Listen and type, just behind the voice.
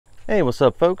Hey, what's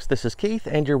up folks? This is Keith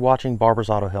and you're watching Barbour's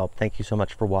Auto Help. Thank you so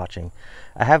much for watching.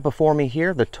 I have before me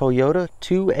here the Toyota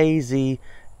 2AZ-FE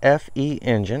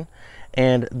engine,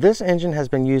 and this engine has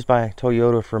been used by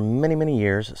Toyota for many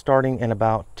years, starting in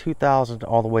about 2000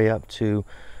 all the way up to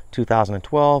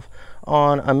 2012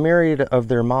 on a myriad of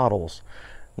their models.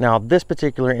 Now this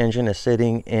particular engine is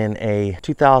sitting in a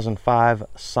 2005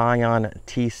 Scion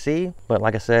TC, but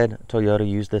like I said, Toyota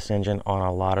used this engine on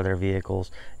a lot of their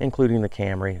vehicles, including the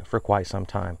Camry, for quite some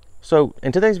time. So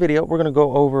in today's video, we're going to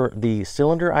go over the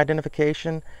cylinder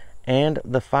identification and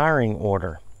the firing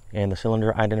order. And the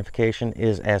cylinder identification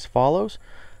is as follows: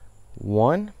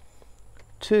 1,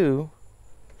 2,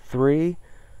 3,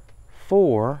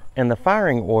 4, and the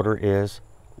firing order is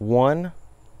 1,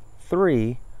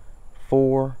 3,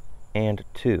 4, and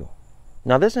 2.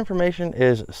 Now this information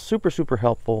is super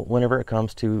helpful whenever it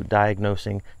comes to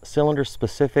diagnosing cylinder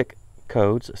specific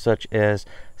codes such as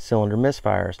cylinder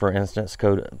misfires. For instance,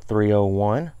 code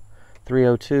 301,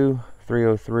 302,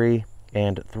 303,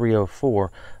 and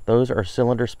 304. Those are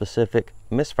cylinder specific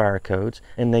misfire codes,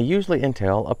 and they usually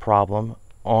entail a problem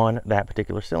on that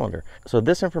particular cylinder. So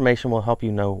this information will help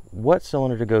you know what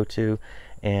cylinder to go to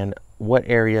and what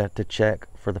area to check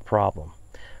for the problem.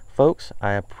 Folks,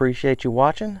 I appreciate you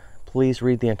watching. Please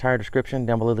read the entire description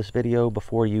down below this video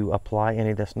before you apply any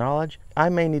of this knowledge. I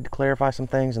may need to clarify some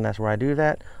things, and that's where I do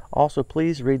that. Also,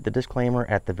 please read the disclaimer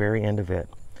at the very end of it.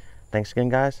 Thanks again,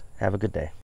 guys. Have a good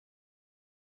day.